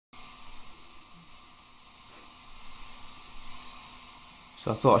So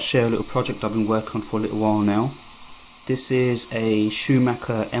I thought I'd share a little project I've been working on for a little while now. This is a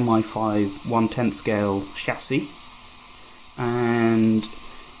Schumacher MI5 1/10 scale chassis, and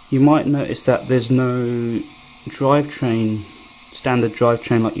you might notice that there's no drivetrain, standard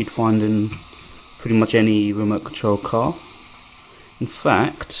drivetrain like you'd find in pretty much any remote control car. In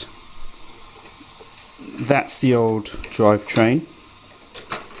fact, that's the old drivetrain.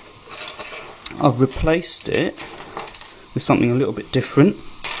 I've replaced it with something a little bit different.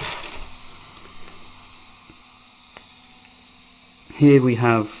 Here we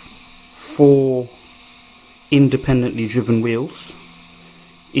have 4 independently driven wheels,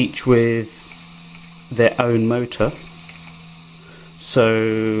 each with their own motor.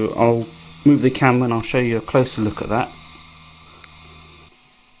 So I'll move the camera and I'll show you a closer look at that.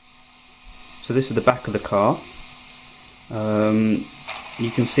 So this is the back of the car.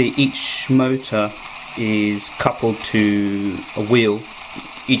 You can see each motor is coupled to a wheel,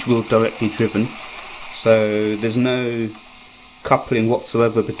 each wheel directly driven, so there's no coupling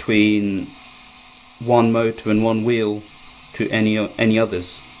whatsoever between one motor and one wheel to any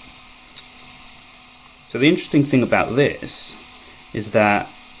others. So the interesting thing about this is that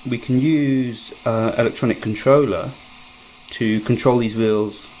we can use electronic controller to control these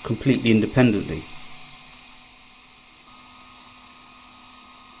wheels completely independently.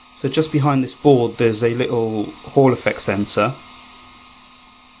 So just behind this board there's a little Hall effect sensor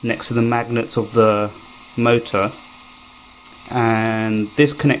next to the magnets of the motor, and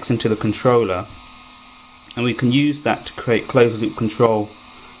this connects into the controller, and we can use that to create closed loop control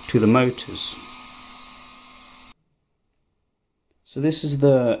to the motors. So this is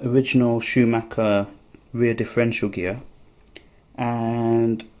the original Schumacher rear differential gear,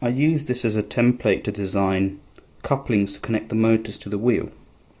 and I used this as a template to design couplings to connect the motors to the wheel.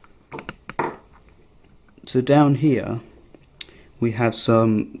 So down here we have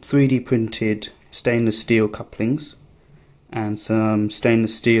some 3D printed stainless steel couplings and some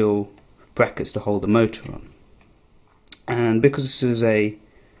stainless steel brackets to hold the motor on. And because this is a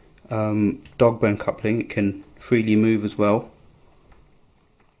dog bone coupling, it can freely move as well.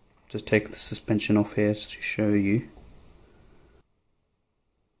 Just take the suspension off here to show you.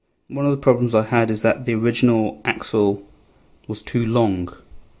 One of the problems I had is that the original axle was too long,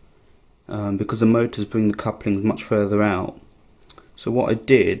 because the motors bring the couplings much further out. So what I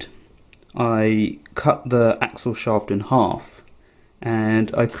did, I cut the axle shaft in half and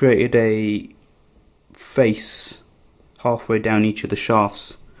I created a face halfway down each of the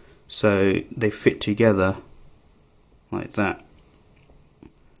shafts so they fit together like that.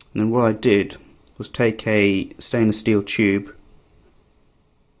 And then what I did was take a stainless steel tube,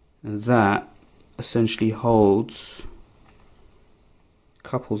 and that essentially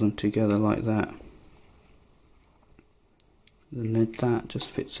couples them together like that, and then that just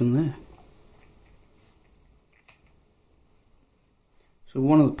fits in there. So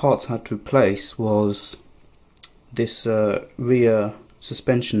one of the parts I had to replace was this rear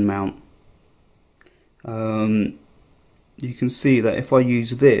suspension mount. You can see that if I use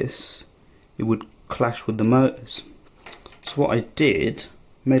this, it would clash with the motors. So what I did,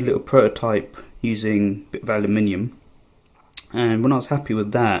 made a little prototype using a bit of aluminium, and when I was happy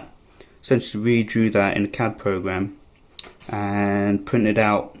with that, essentially redrew that in a CAD program and printed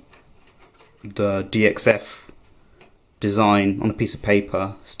out the DXF design on a piece of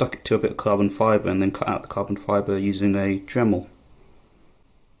paper, stuck it to a bit of carbon fibre, and then cut out the carbon fibre using a Dremel.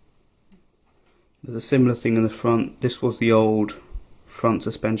 There's a similar thing in the front. This was the old front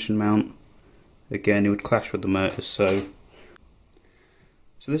suspension mount. Again, it would clash with the motors. So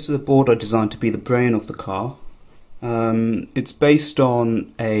this is a board I designed to be the brain of the car. It's based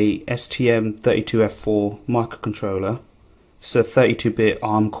on a STM32F4 microcontroller. It's a 32-bit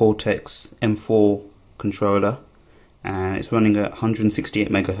ARM Cortex M4 controller, and it's running at 168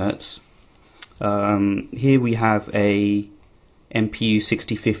 MHz. Here we have a MPU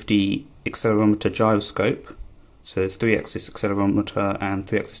 6050 accelerometer gyroscope, so it's 3-axis accelerometer and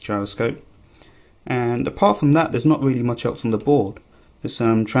 3-axis gyroscope. And apart from that, there's not really much else on the board. There's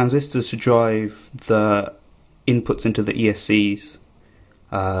some transistors to drive the inputs into the ESCs.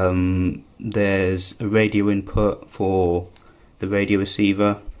 There's a radio input for the radio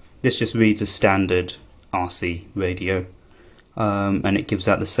receiver. This just reads a standard RC radio, and it gives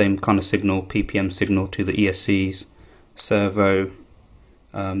out the same kind of signal, PPM signal, to the ESCs. Servo.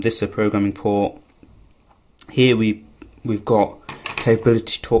 This is a programming port. Here we've got capability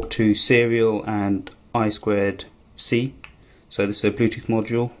to talk to serial and I2C. So this is a Bluetooth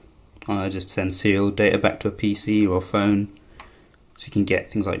module. I just send serial data back to a PC or a phone, so you can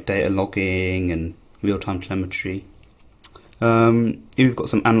get things like data logging and real-time telemetry. Here we've got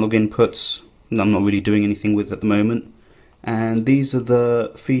some analog inputs that I'm not really doing anything with at the moment, and these are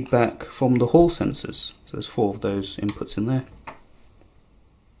the feedback from the hall sensors. So there's 4 of those inputs in there.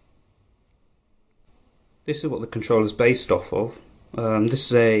 This is what the controller is based off of.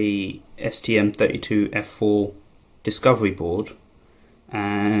 This is a STM32F4 Discovery board,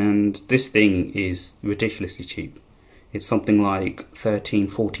 and this thing is ridiculously cheap. It's something like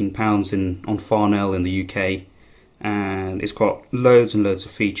 £13–14 on Farnell in the UK, and it's got loads and loads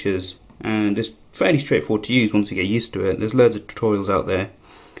of features, and it's fairly straightforward to use once you get used to it. There's loads of tutorials out there,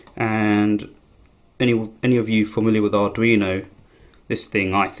 and any of you familiar with Arduino, this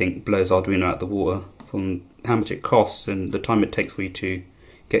thing I think blows Arduino out the water from how much it costs and the time it takes for you to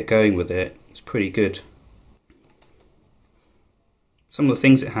get going with it. It's pretty good. Some of the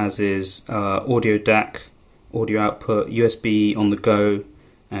things it has is audio DAC, audio output, USB on the go,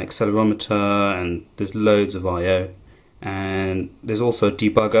 accelerometer, and there's loads of I/O. And there's also a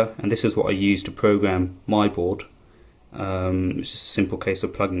debugger, and this is what I use to program my board. It's just a simple case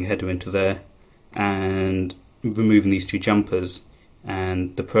of plugging a header into there and removing these 2 jumpers,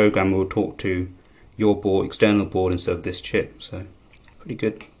 and the programmer will talk to your board, external board, instead of this chip. So pretty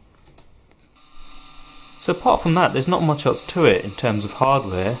good. So apart from that, there's not much else to it in terms of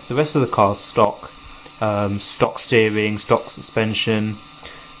hardware. The rest of the car's stock. Stock steering, stock suspension,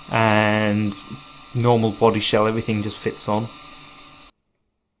 and normal body shell, everything just fits on.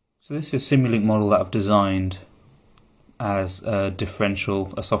 So this is a Simulink model that I've designed as a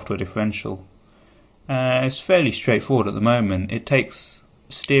differential, a software differential. It's fairly straightforward at the moment. It takes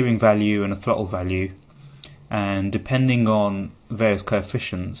a steering value and a throttle value, and depending on various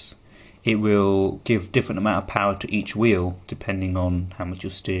coefficients, it will give different amount of power to each wheel depending on how much you're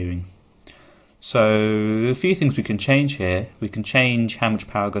steering. So there are a few things we can change here. We can change how much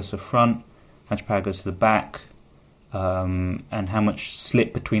power goes to the front, how much power goes to the back, and how much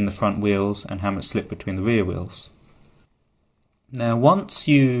slip between the front wheels and how much slip between the rear wheels. Now once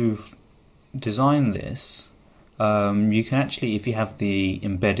you've designed this, you can actually, if you have the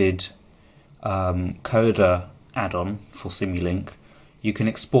embedded coder add-on for Simulink, you can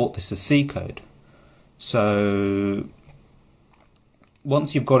export this as C code. So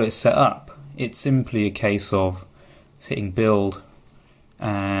once you've got it set up, it's simply a case of hitting build,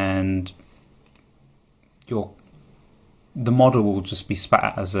 and the model will just be spat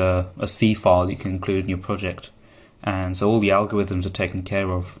out as a C file you can include in your project, and so all the algorithms are taken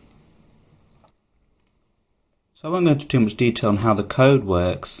care of. So I won't go into too much detail on how the code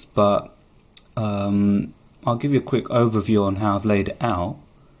works, but I'll give you a quick overview on how I've laid it out.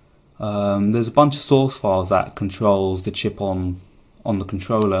 There's a bunch of source files that controls the chip on the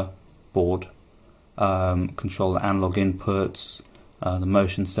controller board, control the analog inputs, the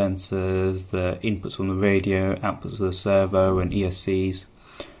motion sensors, the inputs from the radio, outputs of the servo and ESCs,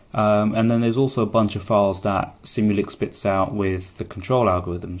 and then there's also a bunch of files that Simulink spits out with the control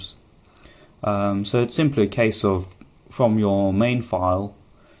algorithms. So it's simply a case of, from your main file,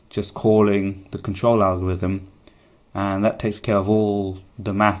 just calling the control algorithm, and that takes care of all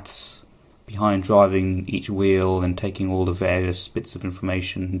the maths behind driving each wheel and taking all the various bits of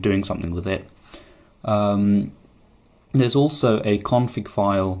information and doing something with it. There's also a config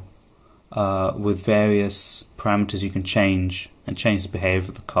file with various parameters you can change and change the behavior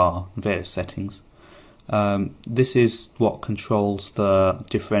of the car, various settings. This is what controls the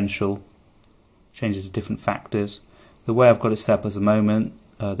differential, changes different factors. The way I've got it set up at the moment,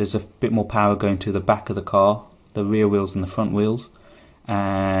 there's a bit more power going to the back of the car, the rear wheels and the front wheels,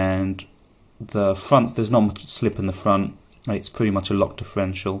 and the front, there's not much slip in the front, it's pretty much a lock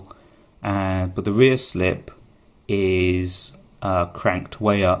differential, but the rear slip is cranked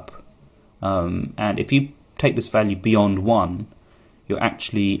way up, and if you take this value beyond 1, you're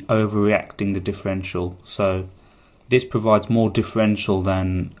actually overreacting the differential. So this provides more differential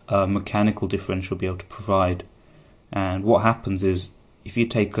than a mechanical differential will be able to provide. And what happens is, if you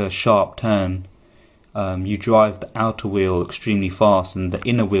take a sharp turn, you drive the outer wheel extremely fast, and the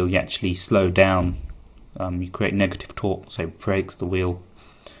inner wheel you actually slow down. You create negative torque, so it breaks the wheel.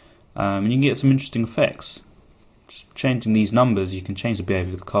 And you can get some interesting effects. Just changing these numbers, you can change the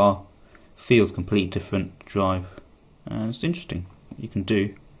behaviour of the car. Feels completely different to drive. And it's interesting what you can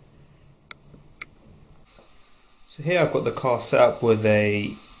do. So here I've got the car set up with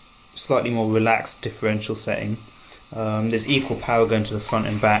a slightly more relaxed differential setting. There's equal power going to the front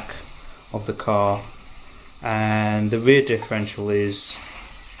and back of the car, and the rear differential is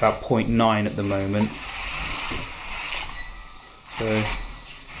about 0.9 at the moment. So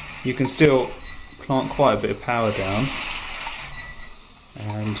you can still plant quite a bit of power down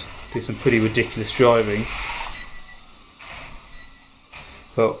and do some pretty ridiculous driving.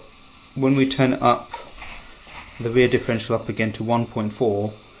 but when we turn it up, the rear differential up again to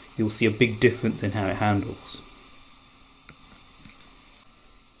 1.4, you'll see a big difference in how it handles.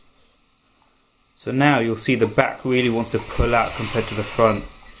 So now you'll see the back really wants to pull out compared to the front,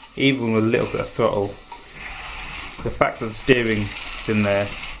 even with a little bit of throttle. The fact that the steering is in there,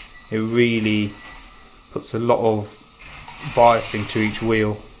 it really puts a lot of biasing to each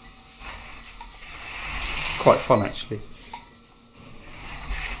wheel. Quite fun actually.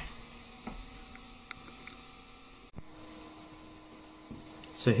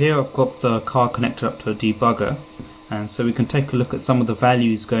 So here I've got the car connected up to a debugger, and so we can take a look at some of the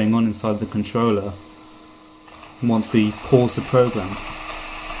values going on inside the controller once we pause the program.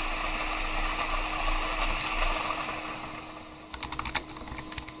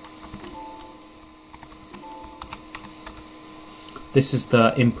 This is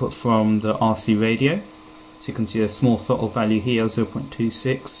the input from the RC radio, so you can see a small throttle value here,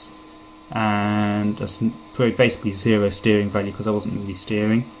 0.26, and basically zero steering value because I wasn't really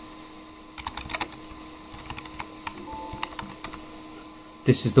steering.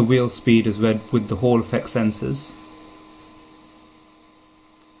 This is the wheel speed as read with the Hall effect sensors.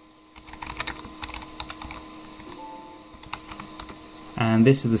 And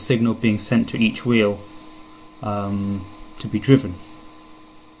this is the signal being sent to each wheel to be driven.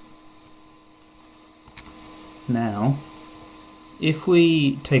 Now, if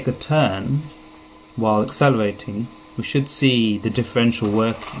we take a turn while accelerating, we should see the differential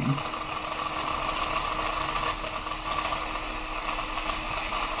working.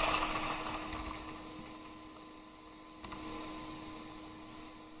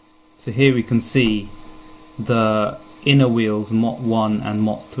 So here we can see the inner wheels Mach 1 and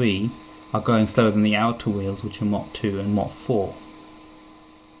Mach 3 are going slower than the outer wheels, which are Mach 2 and Mach 4.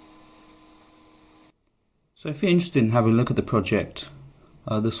 So if you're interested in having a look at the project,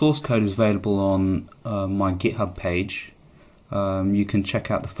 the source code is available on my GitHub page. You can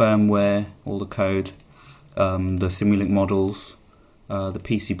check out the firmware, all the code, the Simulink models, the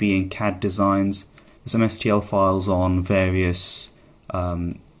PCB and CAD designs. There's some STL files on various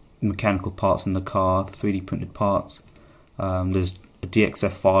mechanical parts in the car, 3D printed parts. There's a DXF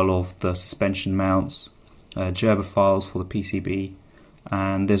file of the suspension mounts, Gerber files for the PCB,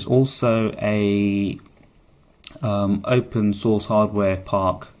 and there's also a open source hardware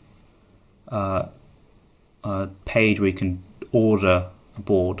park page where you can order a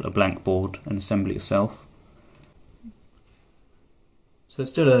board, a blank board, and assemble it yourself. So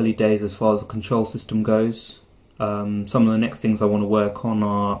it's still early days as far as the control system goes. Some of the next things I want to work on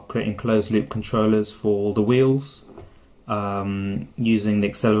are creating closed loop controllers for the wheels, using the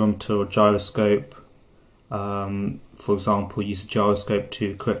accelerometer or gyroscope. For example, use the gyroscope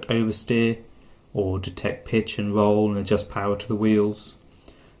to correct oversteer or detect pitch and roll and adjust power to the wheels.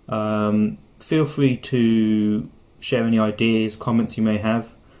 Feel free to share any ideas, comments you may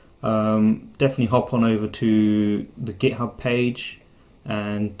have. Definitely hop on over to the GitHub page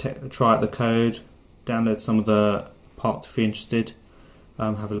and try out the code, download some of the parts if you're interested,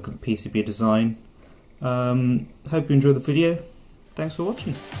 have a look at the PCB design. Hope you enjoyed the video. Thanks for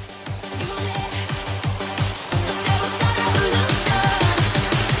watching.